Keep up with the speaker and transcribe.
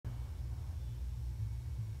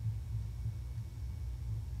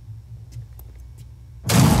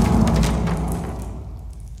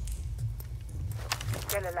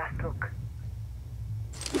smoke.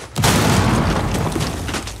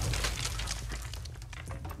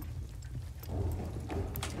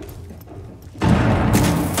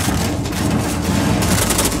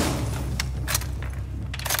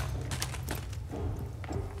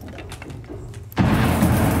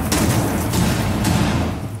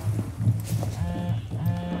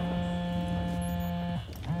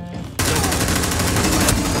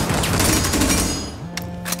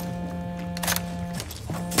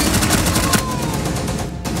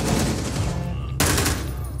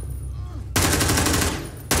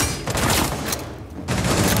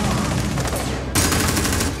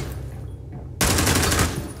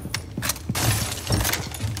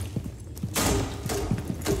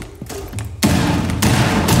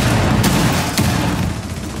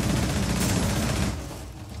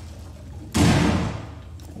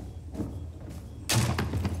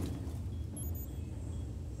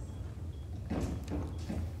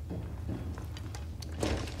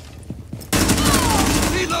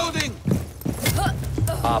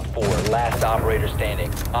 Op 4, last operator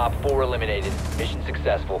standing. Op 4 eliminated. Mission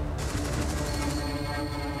successful.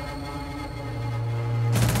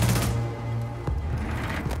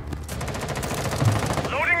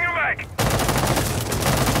 Loading your mag!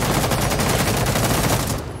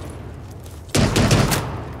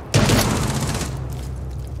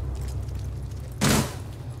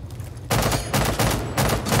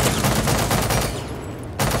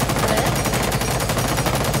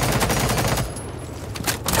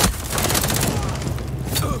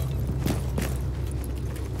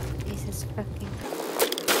 Jesus fucking.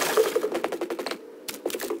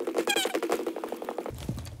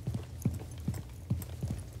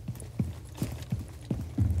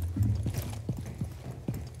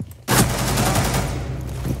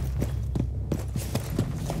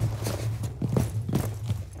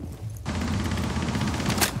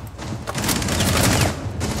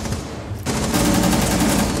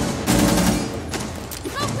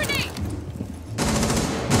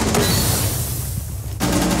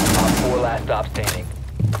 Op 4, last stop standing.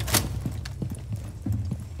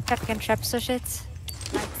 Fucking traps och shit.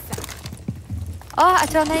 Jag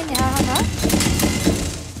tror han är inne här, han då.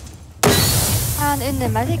 Han är under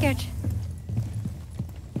mig säkert.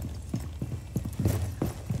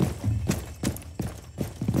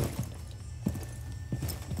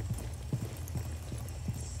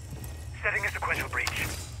 Setting a sequential breach.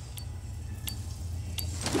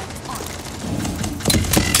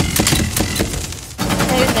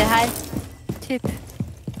 Jag är under här. Typ.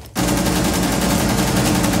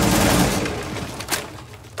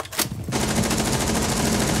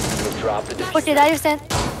 You'll drop the Borti diffuser. där just en.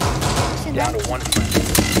 Down to 1 friendly.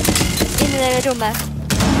 Inne där i rummet.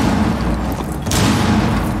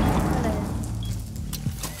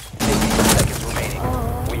 15 seconds remaining.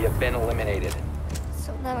 We have been eliminated.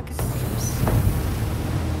 Så när man kan...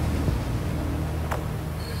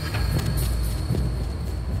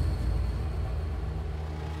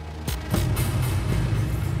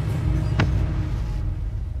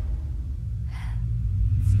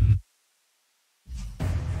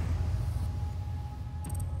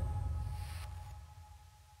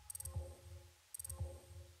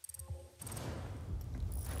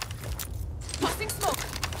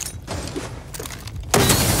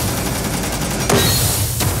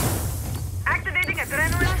 Activating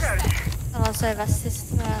adrenaline surge. Ja, så är det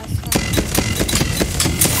sist med...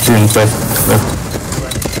 Friendly last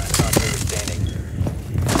operator standing.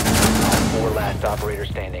 Op 4, last operator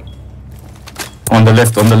standing. On the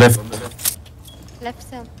left, on the left. Left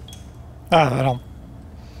sen. Ja, där är han.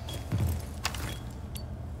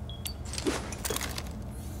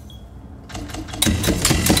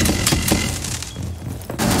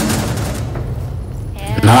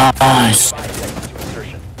 Nice. 5 seconds to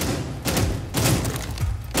insertion.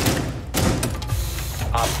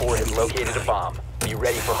 Op 4 has located a bomb. Be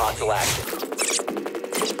ready for hostile action.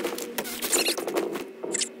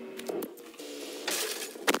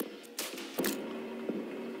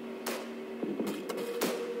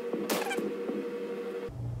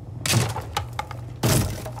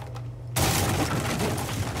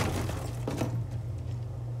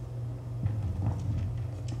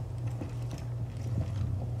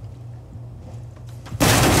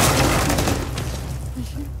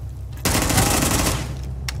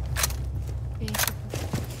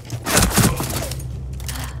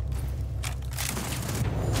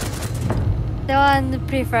 Det var en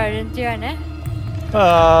prefer runt hjörnet.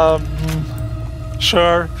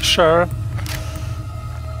 Sure.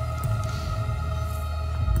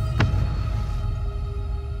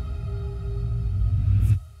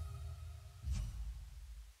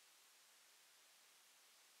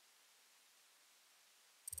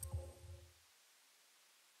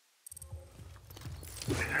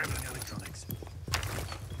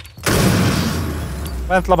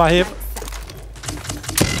 Vent, la meg hive.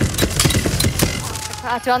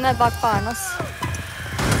 Jeg tror han er bak baren, ass.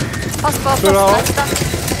 Pass på Tror jeg posten, da.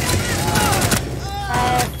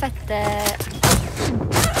 Fette...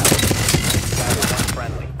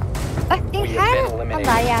 Friendly. Fucking hell! Han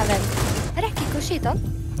der jævlen. Jeg rekker ikke å skyte han.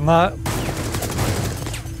 Nei.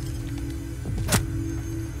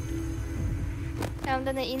 Ja, men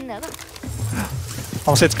den er inne, da.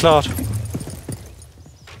 Han sitter klar.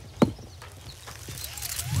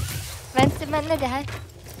 Vent, men nedi her.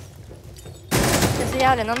 Det er så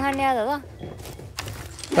jævlig noen her nede, da.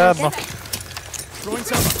 Det er det nok.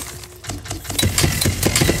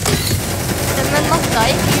 Men matta er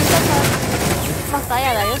ikke ut, altså. Matta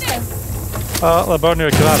er der, Jostein. Ja, det bør den jo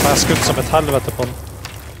ikke være, for jeg er skutt som et helvete på den.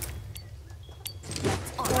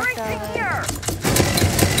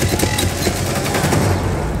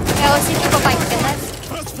 Jeg var sikker på benken her.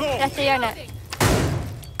 Rett i hjørnet.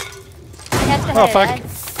 Helt til høyre fuck. her.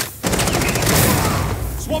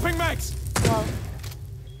 Wow.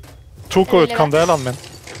 Tok hun ut kandelene mine.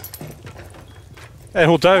 Er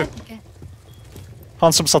hun død? Ok.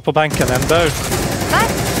 Han som satt på benken, er han død? Hva?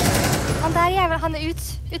 Han der jævla, han er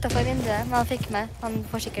utenfor vinduet, men han fikk med. Han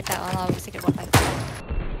får sikkert det, og han har sikkert bare benken.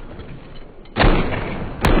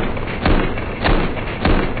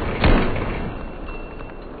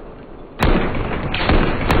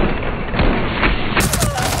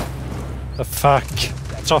 Fuck.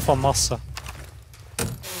 Jeg traff han masse.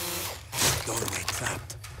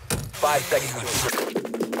 5 seconds to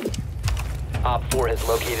Op 4 has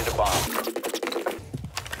located a bomb.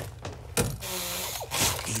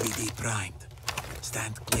 EVD primed.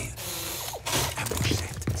 Stand clear. Ambush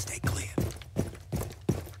set. Stay clear.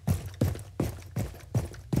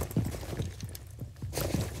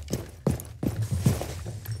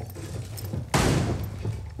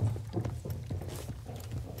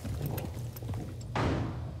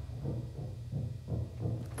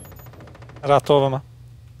 Rett over meg.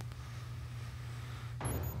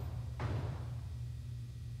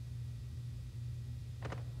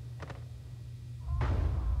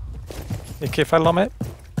 Ikke i fella mi.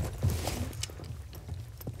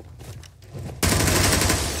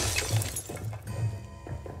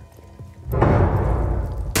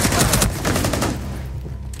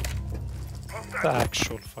 The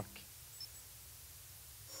actual fuck.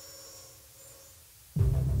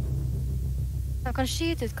 Han kan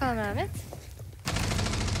skyte ut kameraet mitt.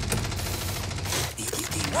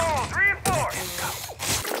 EVD Wall, now. 3 and 4.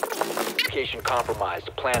 Location compromised.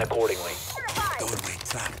 Plan accordingly. Doorway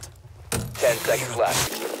trapped. 10 seconds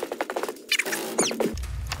left.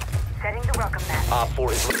 Setting the welcome mat. Op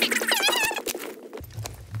 4 is...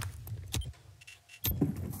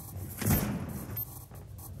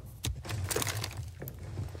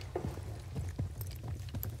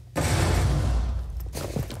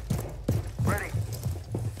 Ready.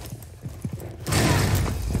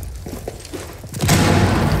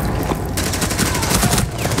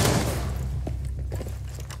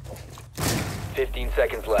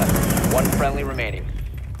 Seconds left. One friendly remaining.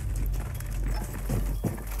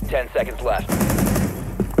 10 seconds left.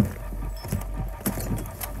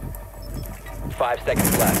 5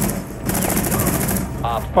 seconds left.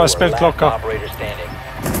 Op 4, spilt last klokka. operator standing.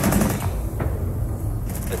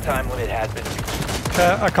 The time limit has been...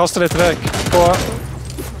 Okay, jeg kaster litt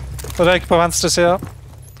røyk på venstre side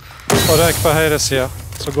og røyk på høyre side,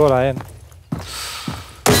 så går jeg inn.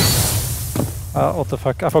 Ja, what the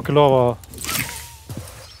fuck, jeg får ikke lov å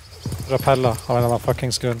rappelle av en eller annen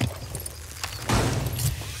fuckings grunn.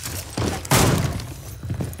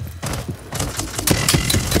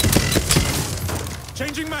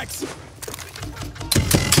 Changing max.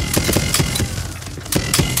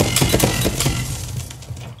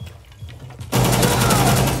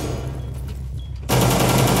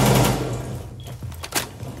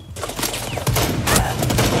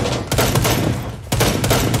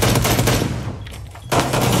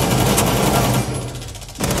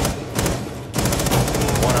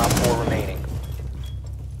 One Op 4 remaining.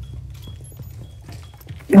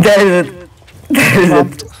 There is a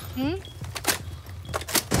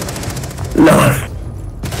lost.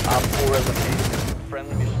 Op 4 eliminated.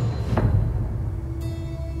 Friendly mission.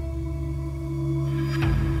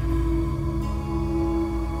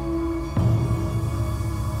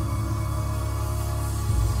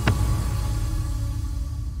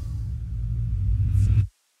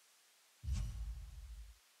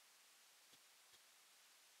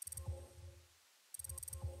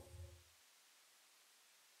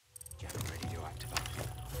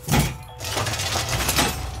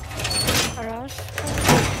 Garage.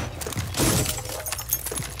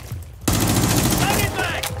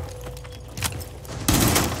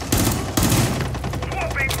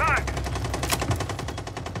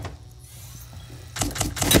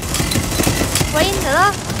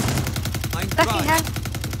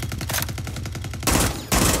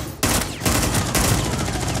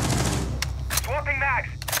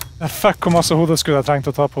 Fuck hvor masse hodet skulle jeg trengt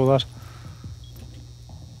å ta på der.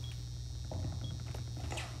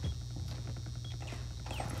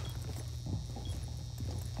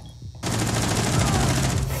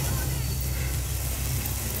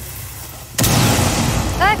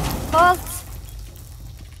 Fuck! Volt!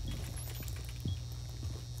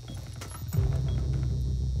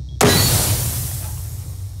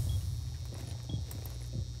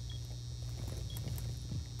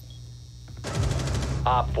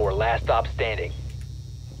 Op 4, last stop standing.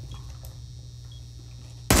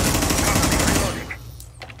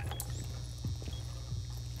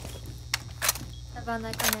 Jeg bare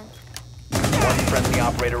der, kom igjen. One friendly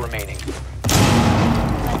operator remaining.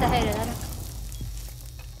 Jeg tar høyre der, da.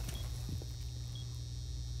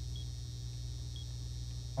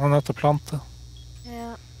 Han er nødt til å plante.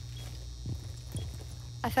 Ja.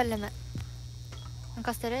 Jeg følger med. Han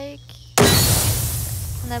kaster røyk.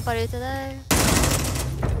 Han er bare ute der.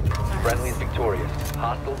 Friendly is victorious.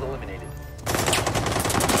 Hostiles eliminated.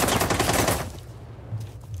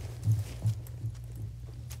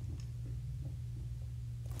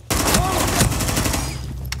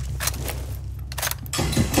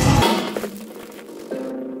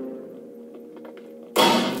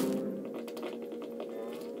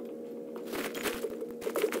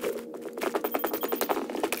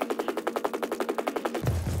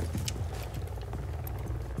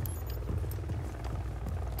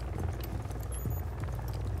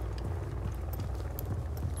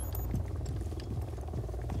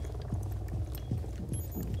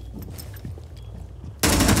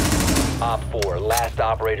 Op 4, last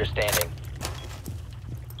operator standing.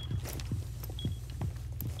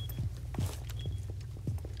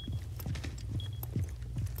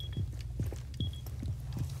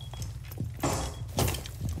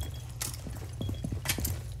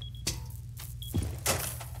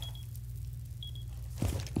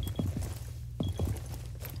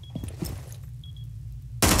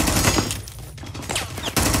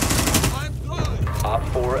 Op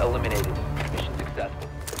 4 eliminated. Mission successful.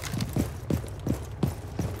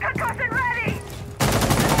 Concussion ready!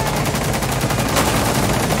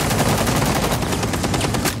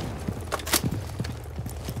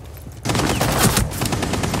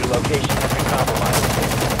 Your location has been compromised.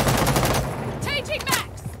 Changing max!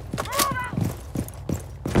 Move out!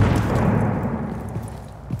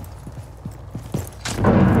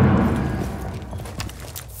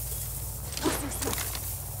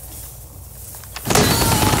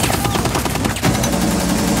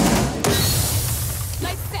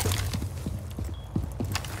 Nice set!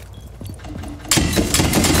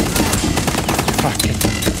 Fucking.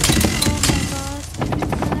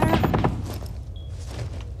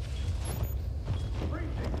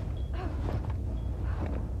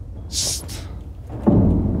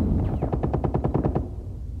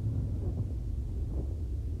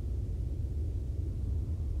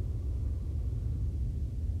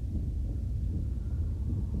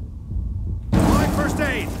 Alright, first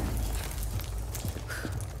aid.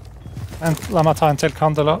 La meg ta en til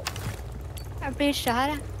kandel da. Jeg blir ikke her,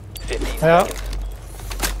 jeg. 15 Ja. seconds.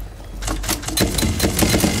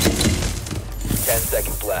 10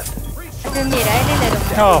 seconds left. Jeg blir mye i lille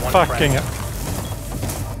rommet. Ja, fucking. Ja.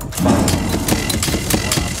 One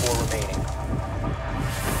Op 4 remaining.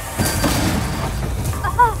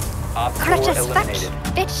 Op 4 Clutch is back,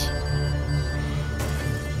 eliminated. bitch.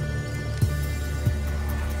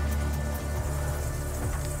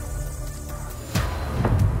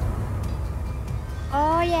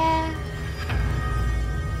 Oh yeah.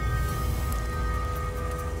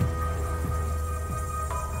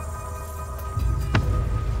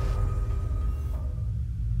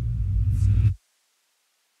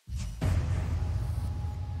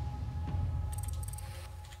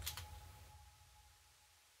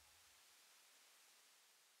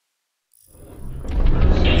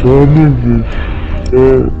 Son of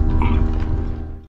a